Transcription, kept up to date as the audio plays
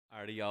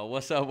Alrighty, y'all.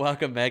 What's up?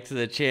 Welcome back to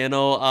the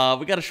channel.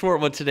 We got a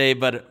short one today,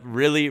 but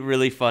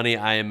really funny,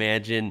 I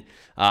imagine.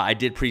 I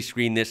did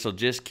pre-screen this, so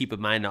just keep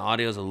in mind the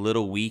audio is a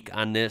little weak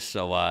on this,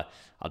 so I'll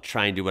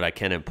try and do what I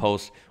can in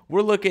post.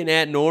 We're looking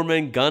at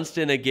Norman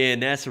Gunston again.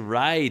 That's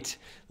right.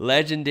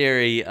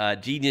 Legendary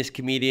genius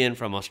comedian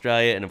from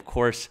Australia, and of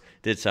course,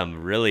 did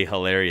some really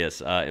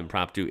hilarious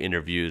impromptu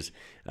interviews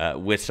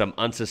with some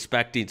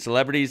unsuspecting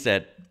celebrities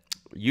that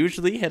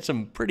usually had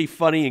some pretty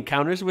funny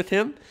encounters with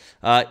him.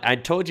 I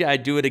told you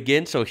I'd do it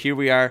again, so here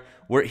we are.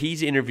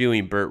 He's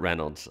interviewing Burt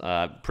Reynolds.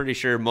 Pretty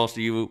sure most of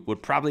you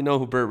would probably know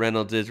who Burt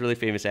Reynolds is, really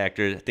famous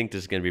actor. I think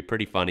this is going to be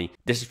pretty funny.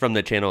 This is from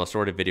the channel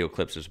Assorted Video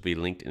Clips, which will be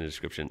linked in the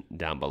description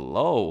down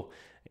below.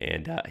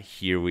 And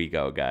here we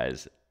go,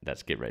 guys.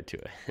 Let's get right to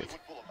it.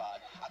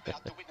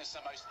 About to witness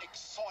the most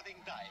exciting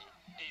day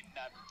in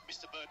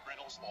Mr. Burt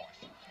Reynolds'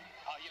 life.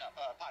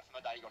 Apart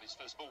from the day he got his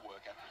first bull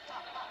worker.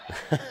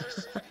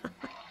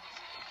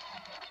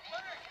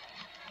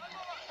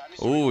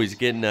 Ooh, he's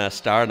getting a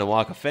star on the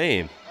Walk of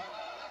Fame.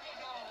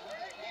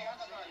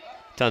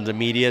 Tons of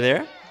media there.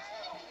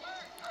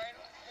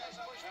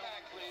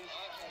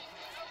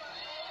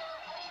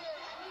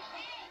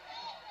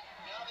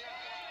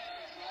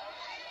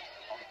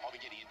 I'll be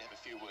getting in to have a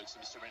few words to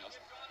Mr. Reynolds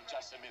in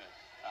just a minute.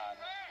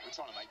 We're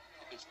trying to make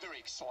this very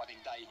exciting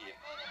day here.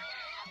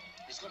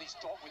 He's got his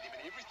dog with him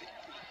and everything.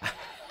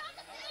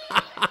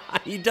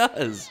 He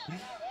does.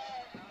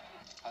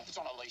 It's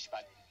on a leash,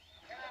 but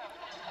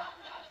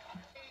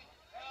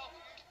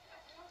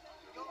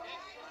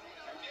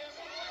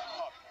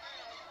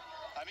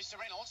Mr.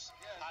 Reynolds,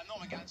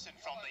 Norman Gunston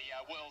from the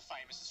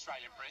world-famous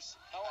Australian press.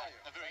 How are you?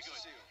 Very Nice good.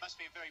 to see you. Must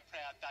be a very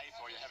proud day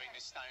for you having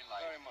this stone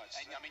laid. Very much.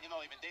 And, I mean, you're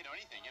not even dead or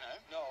anything, you know?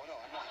 No, I'm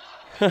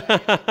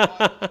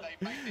not. They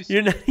make this.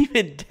 You're not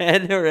even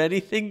dead or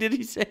anything, did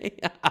he say?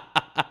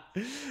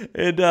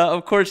 And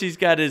of course, he's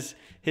got his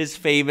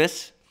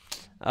famous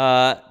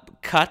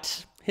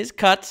cuts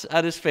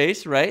on his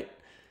face, right?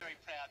 Very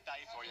proud day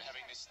for you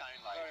having this stone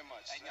laid. Very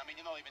much. And, I mean,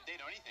 you're not even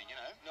dead or anything, you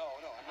know? No,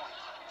 I'm not.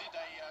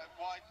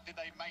 Why did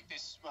they make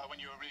this when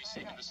you were really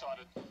sick and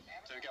decided to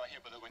go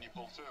ahead with it when you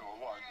pulled through, or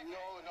what?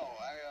 No.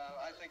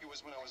 I think it was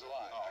when I was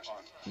alive, Oh,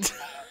 actually.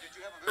 fine. Did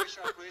you have a very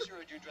sharp razor,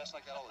 or do you dress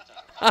like that all the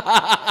time?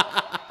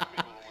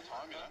 Pretty well all the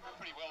time, you know?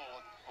 Pretty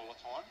well all the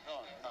time.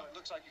 No, it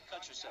looks like you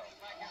cut yourself.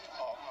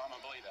 Oh, I'm a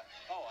believer.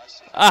 Oh, I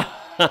see.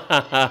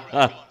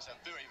 Films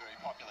are very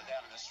popular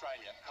down in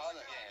Australia. Are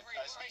they?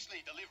 Yeah,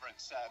 especially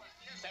Deliverance. I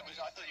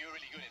thought you were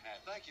really good in that.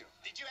 Thank you.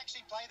 Did you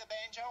actually play the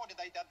banjo, or did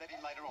they dub that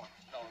in later on?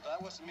 No,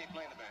 that wasn't me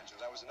playing the banjo.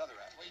 That was another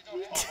actor.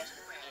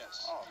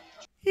 Yes. Oh.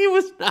 He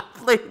was not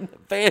playing the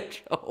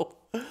banjo.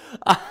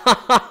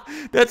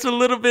 That's a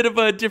little bit of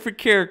a different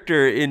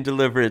character in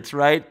Deliverance,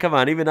 right? Come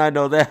on, even I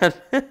know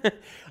that.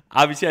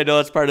 Obviously, I know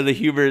that's part of the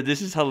humor.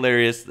 This is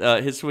hilarious.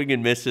 His swing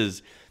and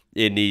misses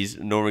in these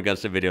Norman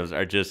Gunston videos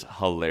are just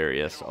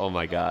hilarious. Oh,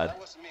 my God. That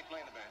wasn't me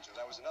playing the banjo.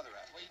 That was another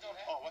actor.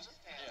 Oh, was it?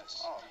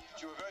 Yes. Oh.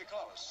 But you were very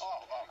close.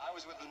 Oh. I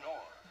was with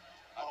Lenore.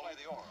 I played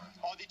the oar.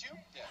 Oh, did you?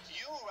 Yeah.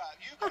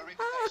 You've got a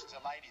reputation as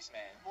a ladies'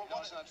 man. No,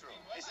 it's not true.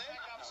 Is it?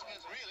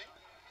 Really?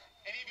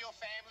 Any of your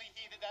family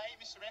here today,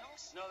 Mr.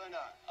 Reynolds? No, they're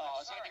not. Oh,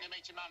 I was hoping to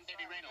meet your mum,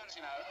 Debbie Reynolds,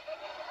 you know.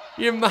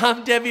 Your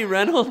mom, Debbie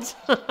Reynolds?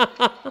 Very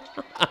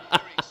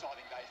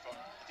exciting day for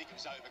him. I think he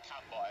was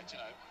overcome by it, you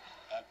know.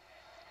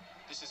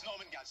 This is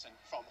Norman Gunston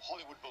from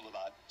Hollywood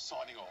Boulevard,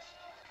 signing off.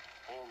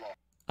 All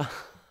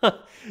right.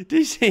 Did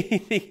you say you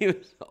think he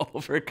was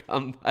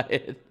overcome by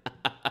it?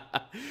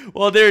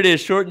 Well, there it is.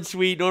 Short and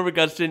sweet. Norman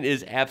Gunston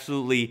is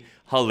absolutely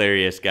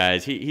hilarious,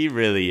 guys. He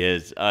really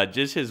is.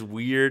 Just his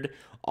weird,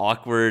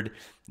 awkward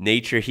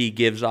nature he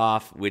gives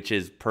off, which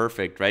is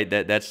perfect, right?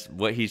 That's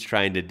what he's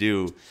trying to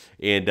do.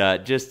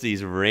 And just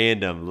these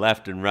random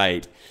left and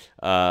right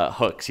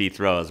hooks he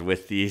throws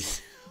with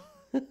these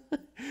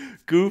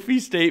goofy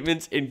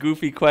statements and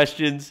goofy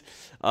questions.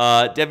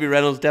 Debbie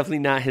Reynolds, definitely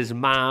not his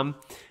mom.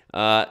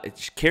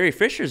 It's Carrie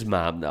Fisher's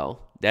mom, though.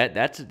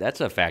 That's a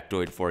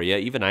factoid for you.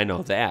 Even I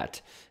know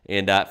that.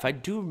 And if I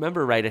do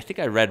remember right, I think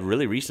I read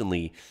really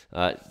recently,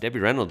 Debbie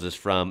Reynolds is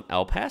from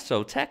El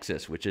Paso,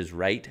 Texas, which is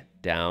right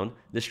down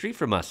the street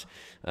from us.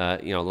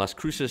 Las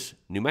Cruces,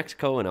 New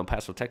Mexico, and El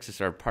Paso,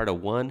 Texas are part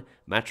of one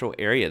metro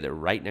area. They're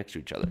right next to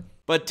each other.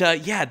 But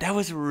yeah, that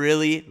was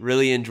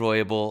really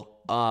enjoyable.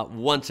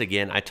 Once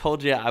again, I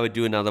told you I would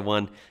do another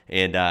one,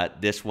 and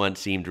this one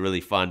seemed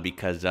really fun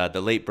because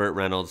the late Burt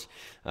Reynolds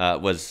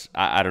was,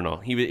 I don't know,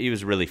 he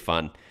was really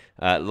fun.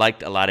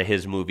 Liked a lot of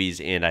his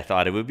movies, and I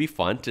thought it would be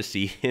fun to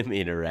see him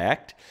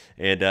interact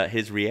and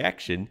his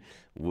reaction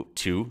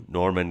to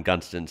Norman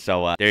Gunston.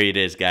 So there it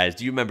is, guys.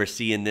 Do you remember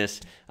seeing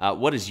this?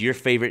 What is your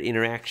favorite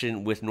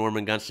interaction with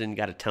Norman Gunston?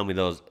 Got to tell me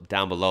those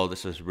down below.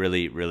 This was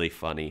really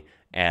funny.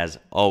 As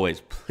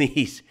always,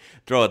 please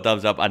throw a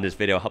thumbs up on this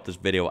video. Help this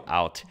video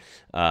out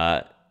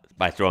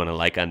by throwing a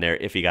like on there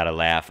if you got a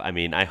laugh. I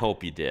mean, I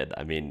hope you did.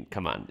 I mean,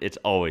 come on. It's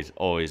always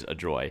a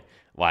joy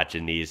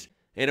watching these.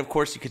 And of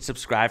course, you can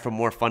subscribe for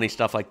more funny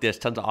stuff like this.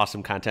 Tons of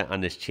awesome content on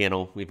this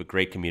channel. We have a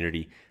great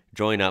community,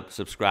 join up,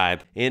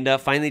 subscribe, and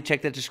finally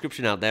check that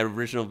description out. That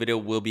original video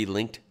will be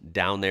linked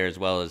down there, as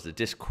well as the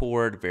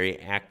Discord, very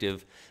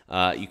active.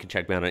 You can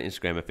check me out on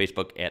Instagram and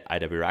Facebook at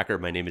IWrocker.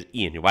 My name is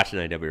Ian. You're watching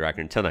IWrocker.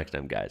 Until next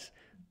time, guys,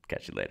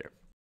 catch you later.